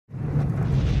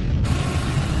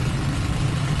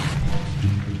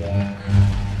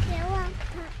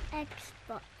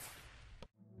Xbox.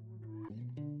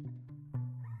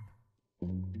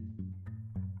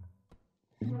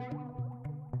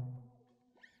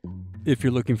 If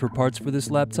you're looking for parts for this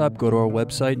laptop, go to our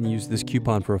website and use this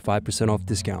coupon for a 5% off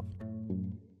discount.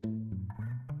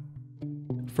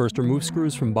 First, remove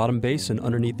screws from bottom base and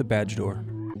underneath the badge door.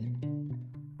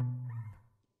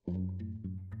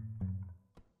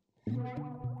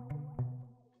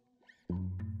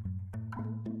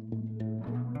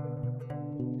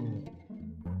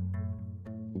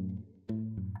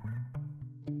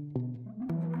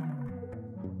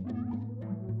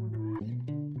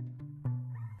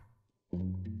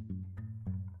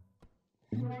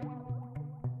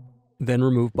 Then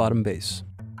remove bottom base.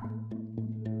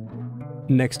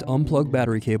 Next, unplug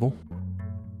battery cable.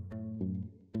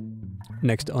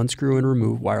 Next, unscrew and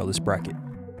remove wireless bracket.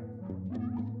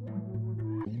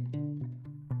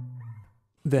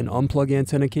 Then unplug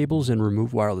antenna cables and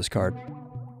remove wireless card.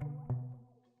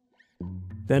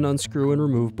 Then unscrew and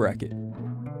remove bracket.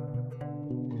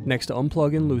 Next,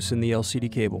 unplug and loosen the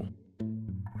LCD cable.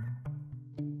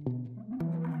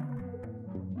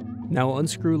 Now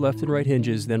unscrew left and right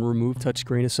hinges, then remove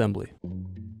touchscreen assembly.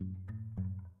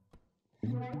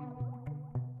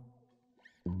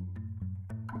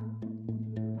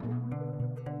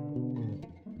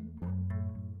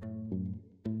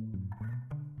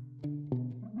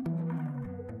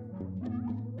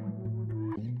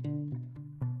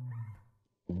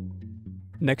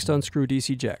 Next, unscrew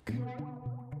DC jack.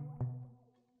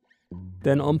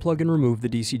 Then unplug and remove the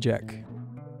DC jack.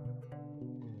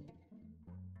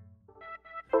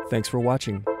 Thanks for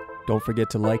watching. Don't forget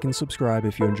to like and subscribe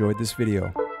if you enjoyed this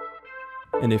video.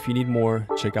 And if you need more,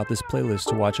 check out this playlist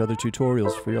to watch other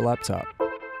tutorials for your laptop.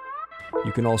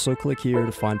 You can also click here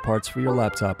to find parts for your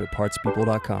laptop at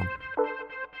partspeople.com.